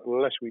usual. And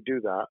unless we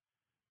do that,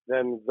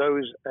 then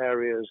those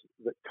areas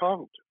that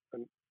can't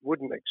and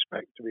wouldn't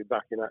expect to be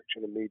back in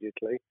action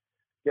immediately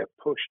get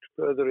pushed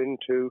further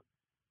into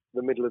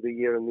the middle of the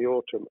year and the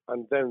autumn,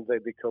 and then they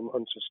become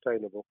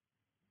unsustainable.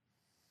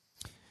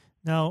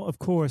 Now, of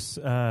course,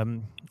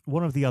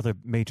 one of the other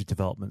major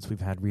developments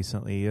we've had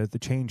recently are the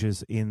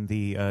changes in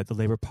the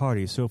Labour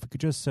Party. So if we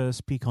could just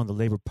speak on the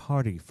Labour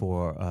Party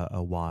for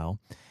a while.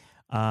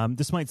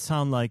 This might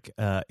sound like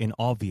an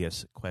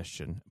obvious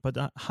question, but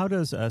how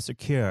does Sir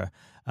Keir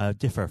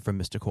differ from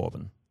Mr.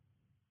 Corbyn?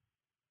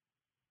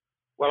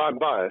 Well, I'm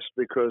biased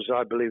because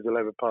I believe the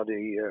Labour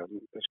Party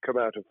has come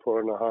out of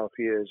 4.5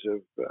 years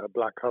of a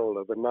black hole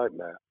of a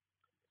nightmare,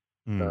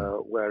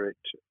 where it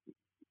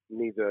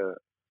neither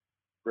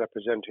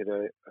represented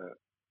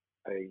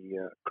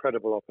a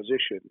credible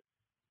opposition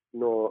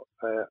nor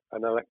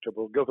an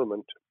electable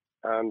government,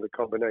 and the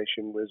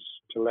combination was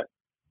to let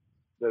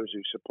those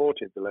who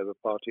supported the Labour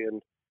Party and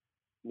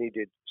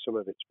needed some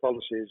of its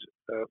policies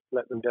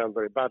let them down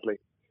very badly.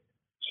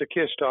 Sir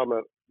Keir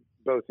Starmer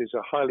both is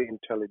a highly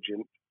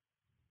intelligent,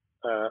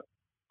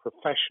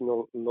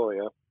 professional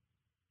lawyer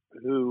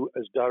who,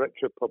 as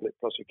Director of Public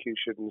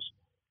Prosecutions,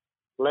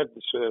 led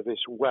the service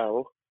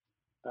well,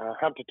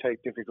 had to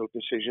take difficult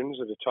decisions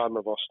at a time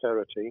of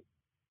austerity,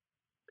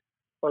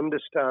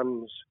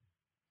 understands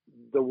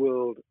the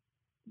world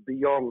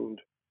beyond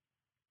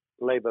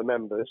Labour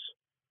members,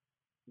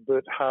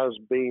 but has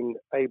been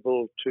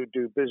able to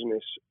do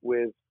business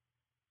with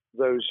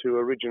those who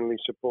originally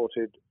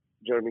supported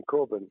Jeremy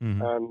Corbyn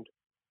and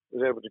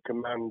was able to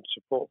command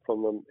support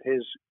from them.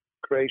 His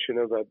creation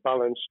of a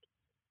balanced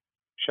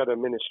shadow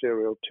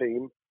ministerial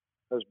team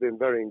has been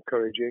very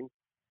encouraging.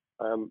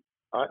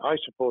 I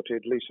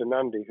supported Lisa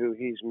Nandy, who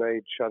he's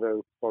made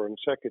Shadow Foreign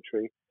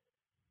Secretary,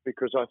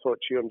 because I thought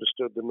she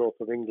understood the north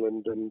of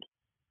England and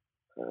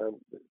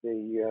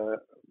the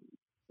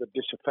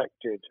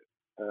disaffected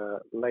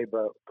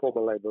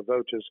former Labour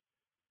voters.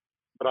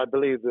 But I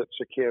believe that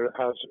Sir Keir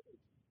has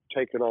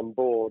taken on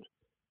board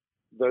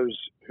those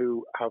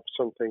who have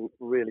something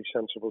really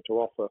sensible to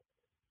offer,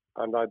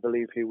 and I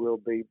believe he will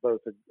be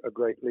both a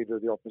great leader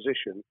of the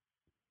opposition.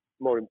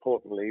 More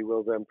importantly, he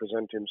will then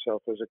present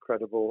himself as a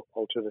credible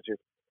alternative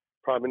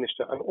Prime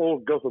Minister. And all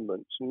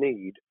governments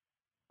need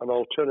an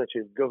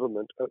alternative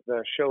government at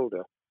their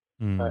shoulder.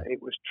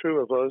 It was true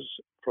of us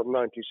from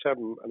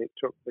 97, and it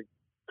took the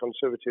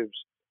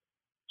Conservatives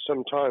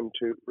some time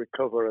to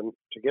recover and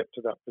to get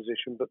to that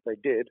position, but they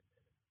did,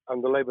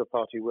 and the Labour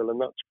Party will,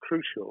 and that's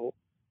crucial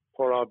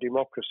for our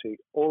democracy.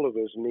 All of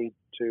us need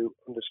to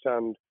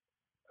understand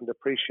and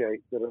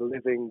appreciate that a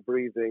living,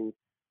 breathing,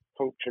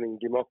 functioning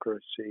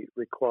democracy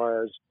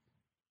requires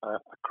a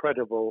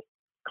credible,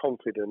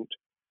 confident,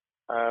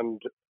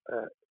 and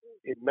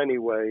in many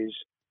ways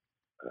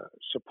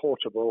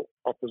supportable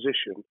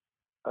opposition,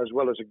 as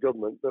well as a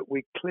government that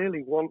we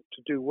clearly want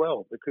to do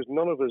well, because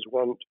none of us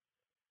want,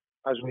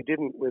 as we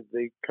didn't with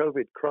the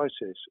COVID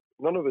crisis,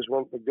 none of us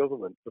want the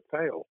government to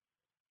fail.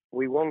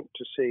 We want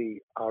to see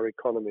our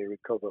economy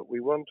recover.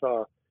 We want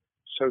our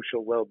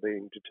social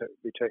well-being to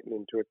be taken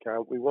into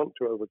account. We want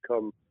to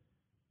overcome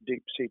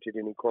deep-seated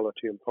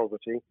inequality and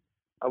poverty,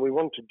 and we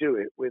want to do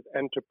it with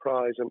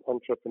enterprise and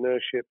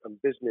entrepreneurship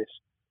and business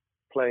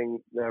playing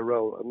their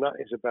role. And that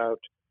is about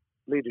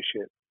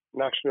leadership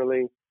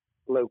nationally,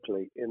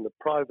 locally, in the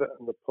private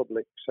and the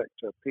public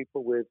sector,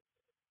 people with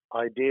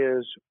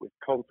ideas, with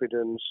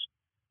confidence,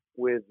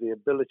 with the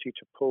ability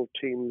to pull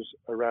teams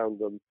around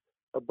them,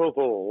 above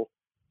all,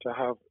 to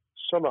have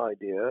some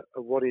idea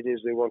of what it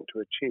is they want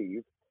to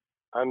achieve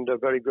and a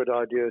very good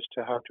idea as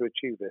to how to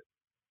achieve it.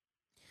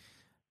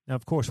 Now,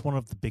 of course, one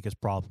of the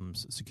biggest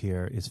problems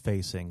Secure is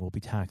facing will be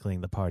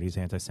tackling the party's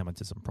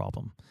anti-Semitism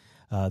problem.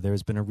 There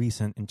has been a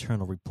recent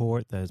internal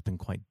report that has been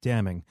quite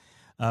damning.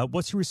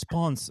 What's your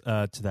response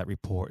to that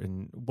report,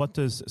 and what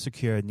does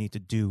Secure need to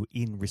do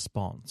in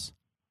response?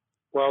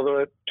 Well,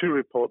 there are two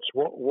reports.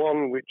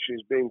 One which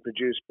is being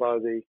produced by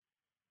the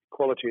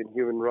Equality and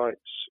Human Rights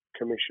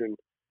Commission,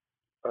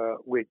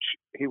 which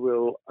he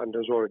will, and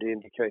has already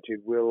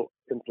indicated, will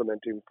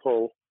implement in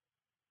full.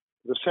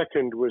 The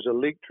second was a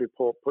leaked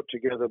report put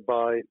together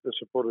by the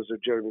supporters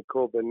of Jeremy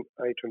Corbyn,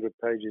 800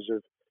 pages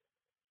of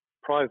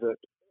private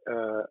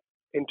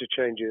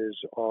interchanges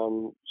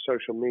on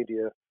social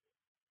media,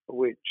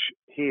 which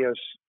he has,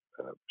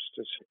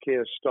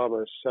 Keir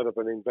Starmer, set up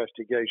an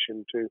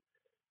investigation to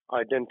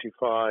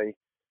identify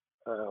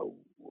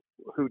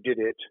who did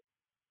it,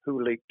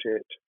 who leaked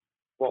it,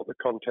 what the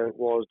content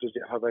was, does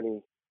it have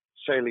any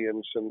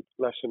salience and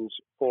lessons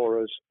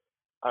for us,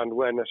 and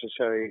where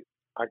necessary,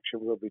 action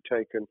will be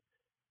taken.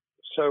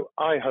 So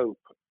I hope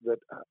that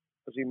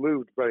as he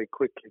moved very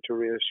quickly to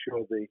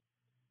reassure the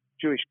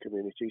Jewish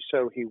community,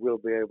 so he will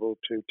be able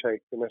to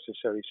take the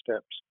necessary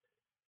steps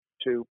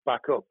to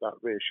back up that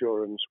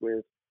reassurance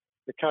with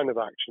the kind of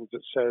actions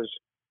that says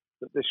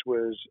that this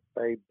was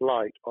a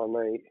blight on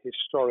a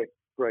historic,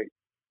 great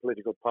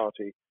political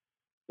party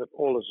that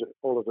all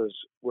of us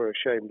were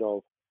ashamed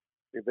of.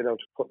 We've been able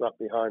to put that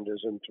behind us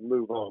and to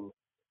move on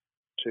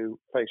to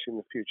facing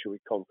the future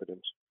with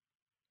confidence.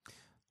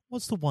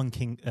 What's the one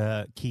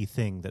key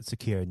thing that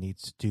Secure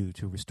needs to do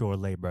to restore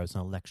Labour as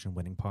an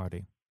election-winning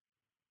party?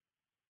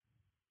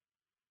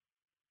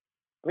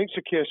 I think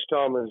Sir Keir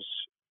Starmer's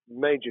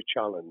major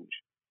challenge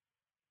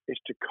is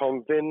to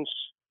convince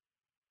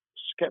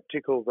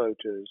sceptical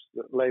voters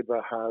that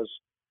Labour has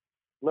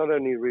not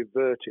only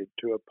reverted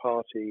to a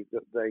party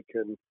that they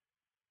can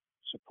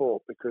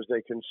support because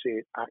they can see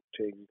it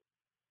acting,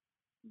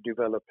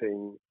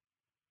 developing,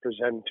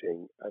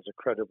 presenting as a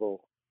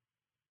credible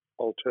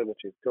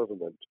alternative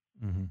government,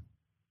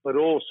 but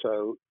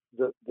also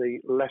that the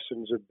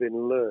lessons have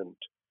been learned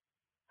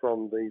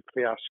from the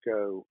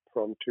fiasco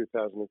from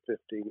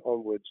 2015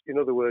 onwards. In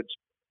other words,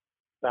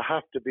 there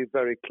have to be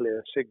very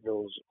clear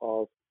signals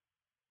of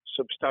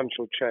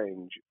substantial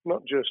change,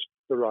 not just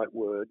the right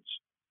words,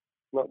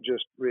 not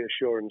just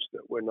reassurance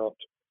that we're not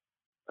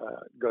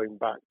going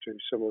back to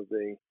some of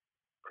the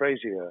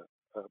crazier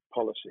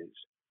policies,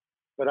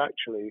 but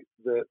actually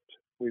that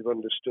we've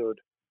understood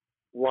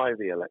why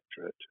the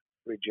electorate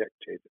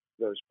rejected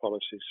those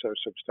policies so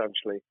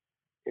substantially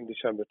in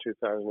December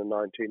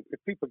 2019. If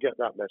people get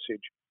that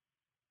message,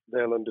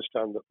 they'll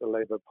understand that the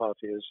Labour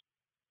Party has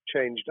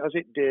changed, as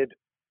it did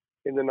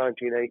in the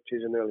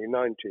 1980s and early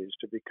 90s,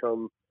 to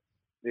become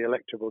the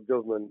electable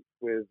government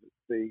with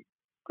the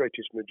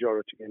greatest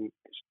majority in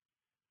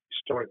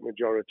historic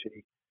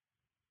majority,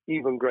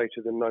 even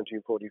greater than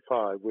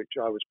 1945, which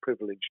I was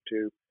privileged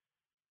to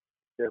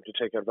be able to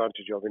take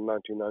advantage of in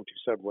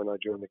 1997 when I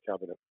joined the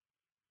cabinet.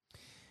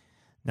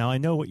 Now, I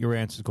know what your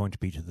answer is going to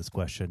be to this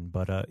question,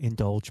 but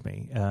indulge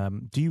me.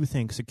 Do you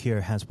think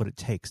Secure has what it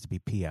takes to be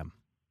PM?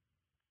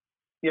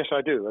 Yes,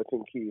 I do. I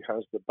think he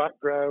has the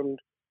background,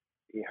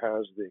 he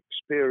has the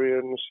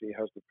experience, he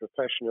has the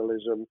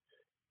professionalism,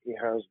 he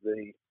has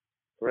the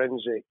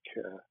forensic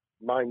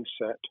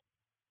mindset,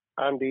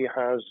 and he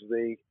has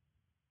the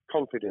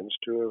confidence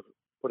to have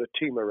put a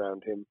team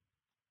around him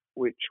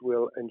which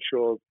will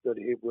ensure that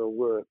it will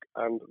work.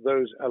 And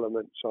those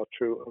elements are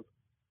true of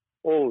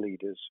all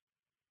leaders.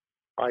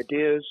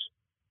 Ideas,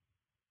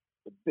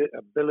 the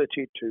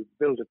ability to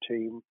build a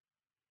team,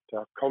 to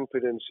have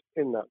confidence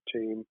in that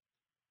team,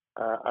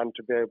 and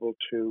to be able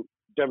to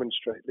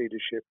demonstrate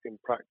leadership in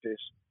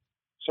practice,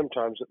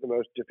 sometimes at the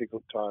most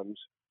difficult times.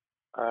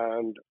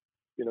 And,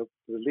 you know,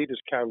 the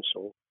Leaders'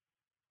 Council,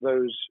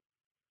 those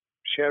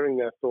sharing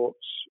their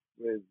thoughts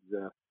with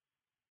the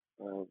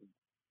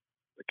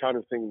kind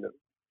of thing that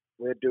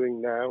we're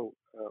doing now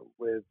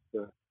with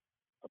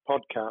a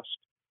podcast,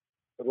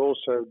 but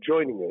also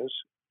joining us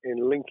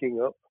in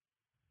linking up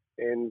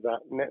in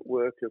that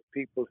network of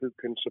people who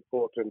can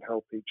support and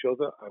help each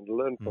other and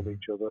learn from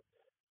each other.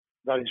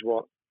 That is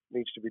what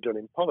needs to be done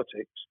in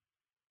politics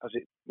as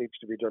it needs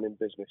to be done in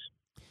business.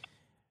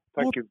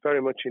 Thank you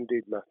very much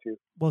indeed, Matthew.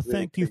 Well,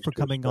 thank you for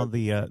coming on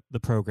the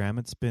program.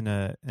 It's been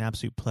an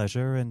absolute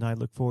pleasure, and I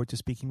look forward to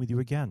speaking with you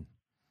again.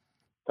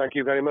 Thank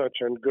you very much,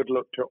 and good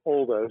luck to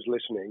all those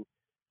listening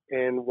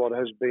in what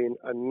has been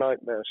a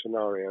nightmare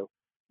scenario.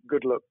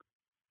 Good luck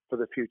for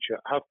the future.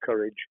 Have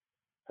courage,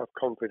 have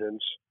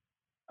confidence,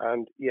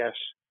 and yes,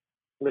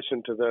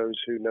 listen to those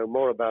who know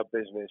more about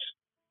business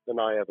than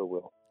I ever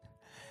will.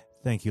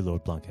 Thank you,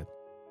 Lord Blunkett.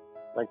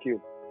 Thank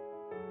you.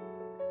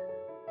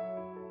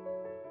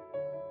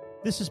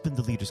 This has been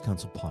the Leaders'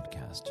 Council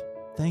podcast.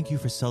 Thank you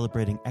for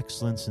celebrating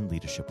excellence in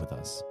leadership with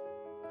us.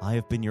 I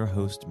have been your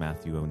host,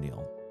 Matthew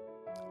O'Neill.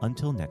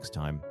 Until next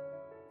time,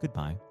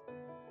 goodbye.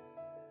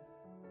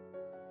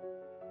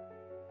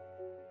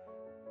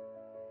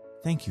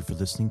 Thank you for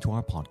listening to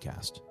our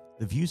podcast.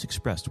 The views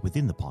expressed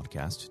within the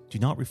podcast do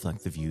not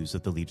reflect the views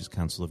of the Leaders'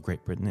 Council of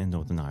Great Britain and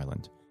Northern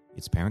Ireland,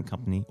 its parent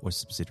company or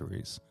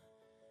subsidiaries,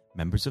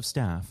 members of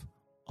staff,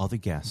 other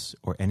guests,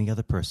 or any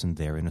other person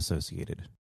therein associated.